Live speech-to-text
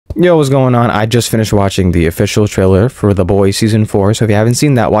Yo, what's going on? I just finished watching the official trailer for The Boiii Season 4, so if you haven't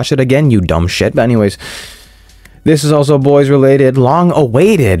seen that, watch it again, you dumb shit. But anyways, this is also Boiii related,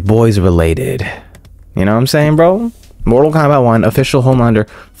 long-awaited Boiii related. You know what I'm saying, bro? Mortal Kombat 1, official Homelander,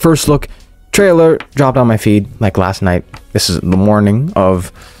 first look, trailer, dropped on my feed, like last night. This is the morning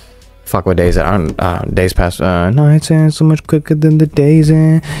of... Fuck, what days days past, nights ain't so much quicker than the days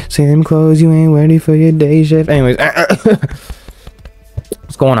in. Same clothes, you ain't ready for your day shift. Anyways,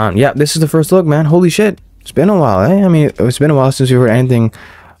 what's going on? Yeah, this is the first look, man. Holy shit. It's been a while, eh? I mean, it's been a while since we heard anything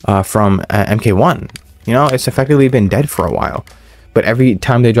from MK1. You know, it's effectively been dead for a while. But every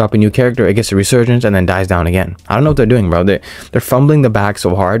time they drop a new character, it gets a resurgence and then dies down again. I don't know what they're doing, bro. They're fumbling the bag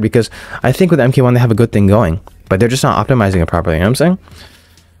so hard because I think with MK1 they have a good thing going. But they're just not optimizing it properly, you know what I'm saying?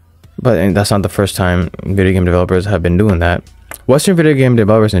 But that's not the first time video game developers have been doing that. Western video game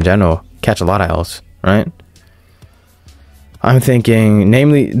developers in general catch a lot of L's, right? I'm thinking,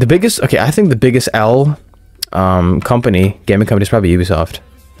 namely, the biggest... Okay, I think the biggest L gaming company is probably Ubisoft.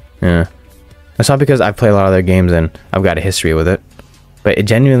 Yeah. It's not because I've played a lot of their games and I've got a history with it. But it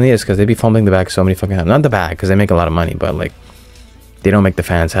genuinely is because they be fumbling the bag so many fucking times. Not the bag, because they make a lot of money, but like... They don't make the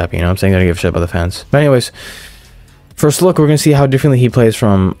fans happy, you know what I'm saying? They don't give a shit about the fans. But anyways... First look, we're going to see how differently he plays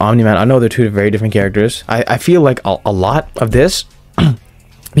from Omni-Man. I know they're two very different characters. I feel like a lot of this,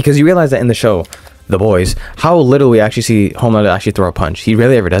 because you realize that in the show, The Boiii, how little we actually see Homelander actually throw a punch. He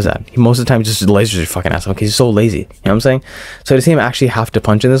rarely ever does that. He most of the time just lasers your fucking ass. Okay, he's so lazy. You know what I'm saying? So to see him actually have to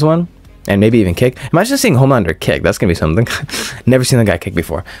punch in this one, and maybe even kick. Imagine seeing Homelander kick. That's going to be something. Never seen the guy kick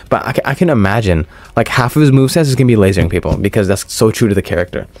before. But I can imagine, like, half of his moveset is going to be lasering people, because that's so true to the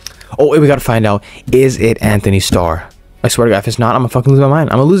character. Oh, we gotta find out, is it Anthony Starr? I swear to God, if it's not, I'm gonna fucking lose my mind.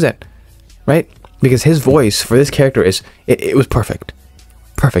 I'm gonna lose it. Right? Because his voice for this character is, it was perfect.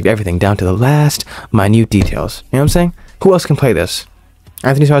 Perfect, everything, down to the last minute details. You know what I'm saying? Who else can play this?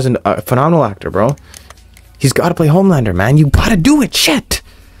 Anthony Starr's a phenomenal actor, bro. He's gotta play Homelander, man. You gotta do it, shit!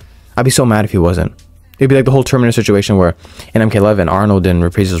 I'd be so mad if he wasn't. It'd be like the whole Terminator situation where in MK11, Arnold didn't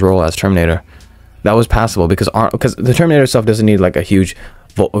reprise his role as Terminator. That was passable because the Terminator stuff doesn't need like a huge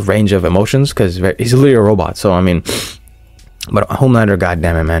range of emotions because he's literally a robot. So I mean, but Homelander,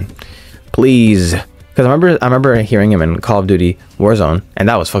 goddamn it, man, please. Because I remember hearing him in Call of Duty Warzone, and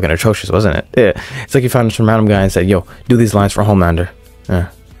that was fucking atrocious, wasn't it? Yeah. It's like you found some random guy and said, "Yo, do these lines for Homelander."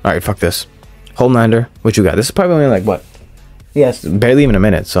 Yeah. All right, fuck this. Homelander, what you got? This is probably only like what? Yes, barely even a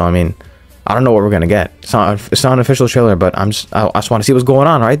minute. So I mean, I don't know what we're gonna get. It's not an official trailer, but I just want to see what's going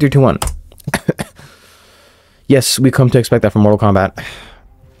on. All right, 3, 2, 1. Yes, we come to expect that from Mortal Kombat.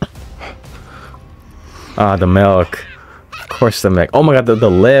 Ah, the milk. Of course the milk. Oh my god, the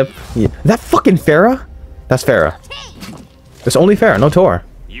lip. Yeah. That fucking Farah? That's Farah. It's only Farah, no Tor.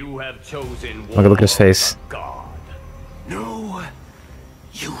 You have chosen one. Look at his face. God. No,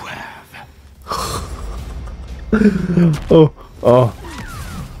 you have. Oh.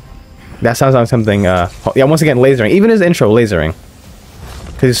 That sounds like something, yeah, once again, lasering. Even his intro, lasering.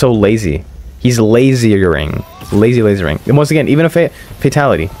 Because he's so lazy. He's lasering. Lazy lasering. And once again, even a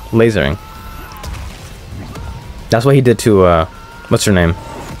fatality. Lasering. That's what he did to, what's her name?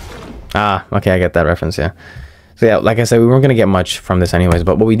 Ah, okay, I get that reference, yeah. So yeah, like I said, we weren't gonna get much from this anyways,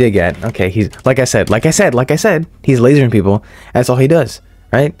 but what we did get, okay, he's, like I said, he's lasering people, and that's all he does,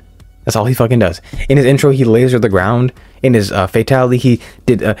 right? That's all he fucking does. In his intro, he lasered the ground. In his fatality, he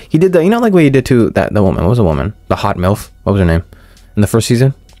did the, you know, like what he did to the woman. What was the woman? The hot MILF. What was her name? In the first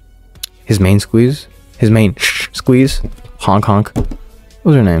season? His main squeeze? His main squeeze? Honk honk. What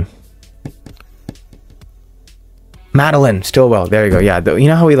was her name? Madeline Stillwell. There you go. Yeah. You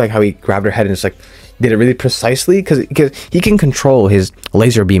know how he grabbed her head and just like did it really precisely? Because he can control his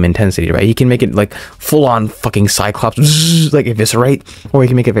laser beam intensity, right? He can make it like full on fucking Cyclops, like eviscerate, or he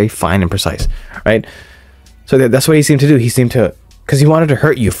can make it very fine and precise, right? So that's what he seemed to do. He seemed to, because he wanted to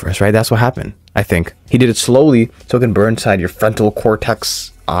hurt you first, right? That's what happened. I think he did it slowly so it can burn inside your frontal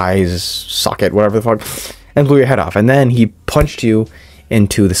cortex, eyes, socket, whatever the fuck, and blew your head off. And then he punched you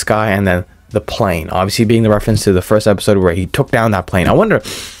into the sky and then the plane, obviously being the reference to the first episode where he took down that plane. I wonder,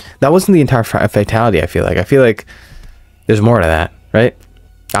 that wasn't the entire fatality. I feel like there's more to that, right?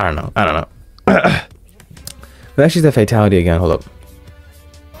 I don't know. But actually the fatality again. Hold up.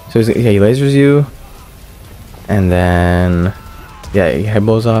 So yeah, he lasers you, and then yeah, your head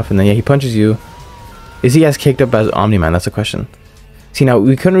blows off, and then yeah, he punches you. Is he as caked up as Omni-Man? That's the question. See, now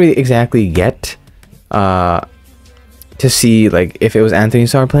we couldn't really exactly get to see like if it was Anthony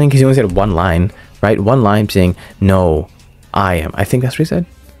Starr playing, because he only said one line, right? One line saying, "No, I am." I think that's what he said.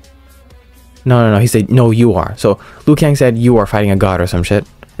 No. He said, "No, you are." So Liu Kang said, "You are fighting a god" or some shit,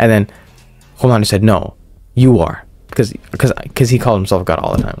 and then Homelander said, "No, you are." Because he called himself God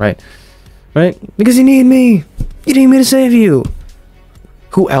all the time, right? Right? Because you need me. You need me to save you.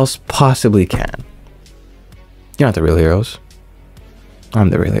 Who else possibly can? You're not the real heroes. I'm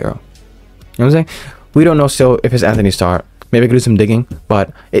the real hero. You know what I'm saying? We don't know still if it's Anthony Starr. Maybe I could do some digging,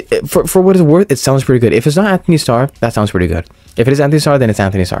 but for what it's worth, it sounds pretty good. If it's not Anthony Starr, that sounds pretty good. If it is Anthony Starr, then it's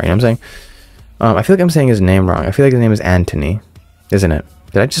Anthony Starr. You know what I'm saying? I feel like I'm saying his name wrong. I feel like his name is Anthony, isn't it?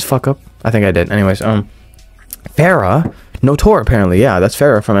 Did I just fuck up? I think I did. Anyways, Farah, no Tor apparently. Yeah, that's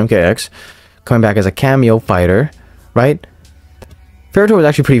Farah from MKX, coming back as a cameo fighter, right? Farah Tor was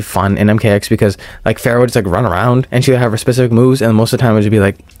actually pretty fun in MKX because like Farah would just like run around and she would have her specific moves, and most of the time it would just be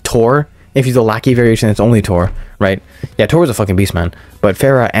like Tor. If you do the lackey variation, it's only Tor, right? Yeah, Tor was a fucking beast, man. But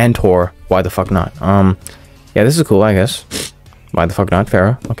Farah and Tor, why the fuck not? Yeah, this is cool, I guess. Why the fuck not,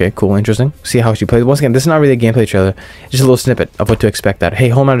 Farah? Okay, cool, interesting. See how she plays. Once again, this is not really a gameplay trailer. It's just a little snippet of what to expect. That hey,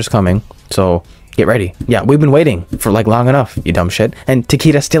 Homelander's coming, so get ready. Yeah, we've been waiting for like long enough, you dumb shit. And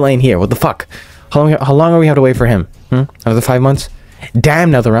Takeda still ain't here. What the fuck? How long are we have to wait for him? Another 5 months?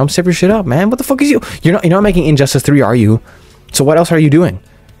 Damn, NetherRealm, step your shit up, man. What the fuck is you? You're not making Injustice 3, are you? So what else are you doing?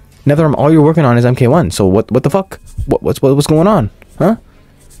 NetherRealm, all you're working on is MK1. So what the fuck? What's going on? Huh?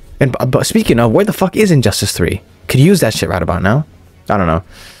 And but speaking of, where the fuck is Injustice 3? Could use that shit right about now. I don't know.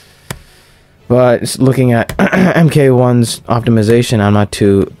 But looking at MK1's optimization, I'm not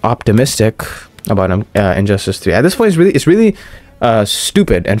too optimistic about Injustice 3. At this point, it's really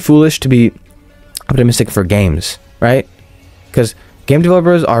stupid and foolish to be optimistic for games, right? Because game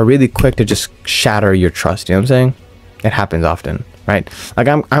developers are really quick to just shatter your trust. You know what I'm saying? It happens often, right? Like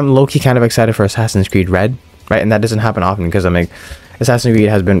I'm low-key kind of excited for Assassin's Creed Red, right? And that doesn't happen often because I mean, Assassin's Creed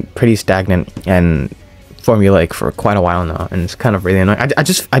has been pretty stagnant and formulaic for quite a while now, and it's kind of really annoying.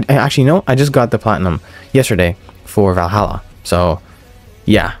 I actually know I just got the platinum yesterday for Valhalla, so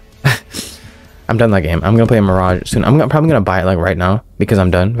yeah. I'm done that game. I'm gonna play Mirage soon. I'm probably gonna buy it like right now because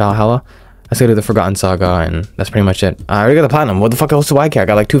I'm done Valhalla. I still do the Forgotten Saga, and that's pretty much it. I already got the platinum. What the fuck else do I care? I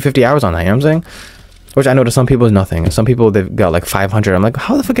got like 250 hours on that, you know what I'm saying? Which I know to some people is nothing. Some people, they've got like 500. I'm like,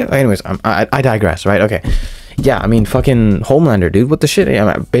 how the fuck? Anyways, I digress, right? Okay. Yeah, I mean, fucking Homelander, dude. What the shit?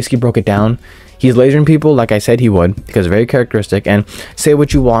 I basically broke it down. He's lasering people like I said he would, because very characteristic. And say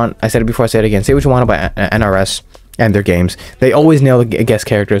what you want. I said it before, I say it again. Say what you want about NRS and their games. They always nail the guest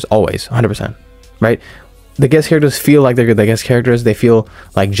characters, always, 100%, right? The guest characters feel like they're the guest characters. They feel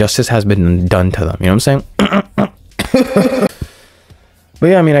like justice has been done to them. You know what I'm saying? But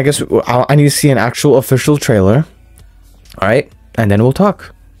yeah, I mean, I guess I need to see an actual official trailer. All right, and then we'll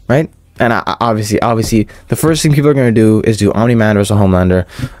talk, right? And obviously, the first thing people are gonna do is do Omni-Man versus Homelander.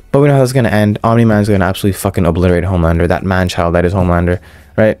 But we know how that's gonna end. Omni-Man's gonna absolutely fucking obliterate Homelander, that man-child that is Homelander,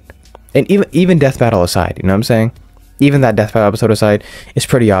 right? And even Death Battle aside, you know what I'm saying? Even that Death Battle episode aside, it's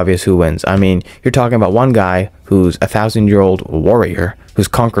pretty obvious who wins. I mean, you're talking about one guy who's a 1,000-year-old warrior who's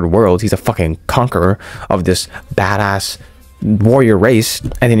conquered worlds. He's a fucking conqueror of this badass warrior race,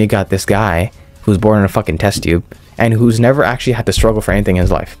 and then you got this guy who's born in a fucking test tube and who's never actually had to struggle for anything in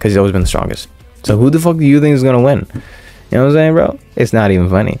his life because he's always been the strongest. So who the fuck do you think is gonna win? You know what I'm saying, bro? It's not even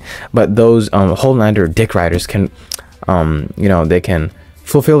funny. But those Homelander dick riders can you know, they can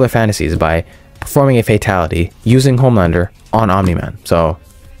fulfill their fantasies by performing a fatality using Homelander on Omni-Man. So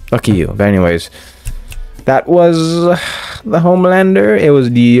lucky you. But anyways, that was the Homelander. It was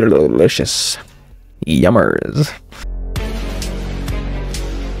delicious. Yummers.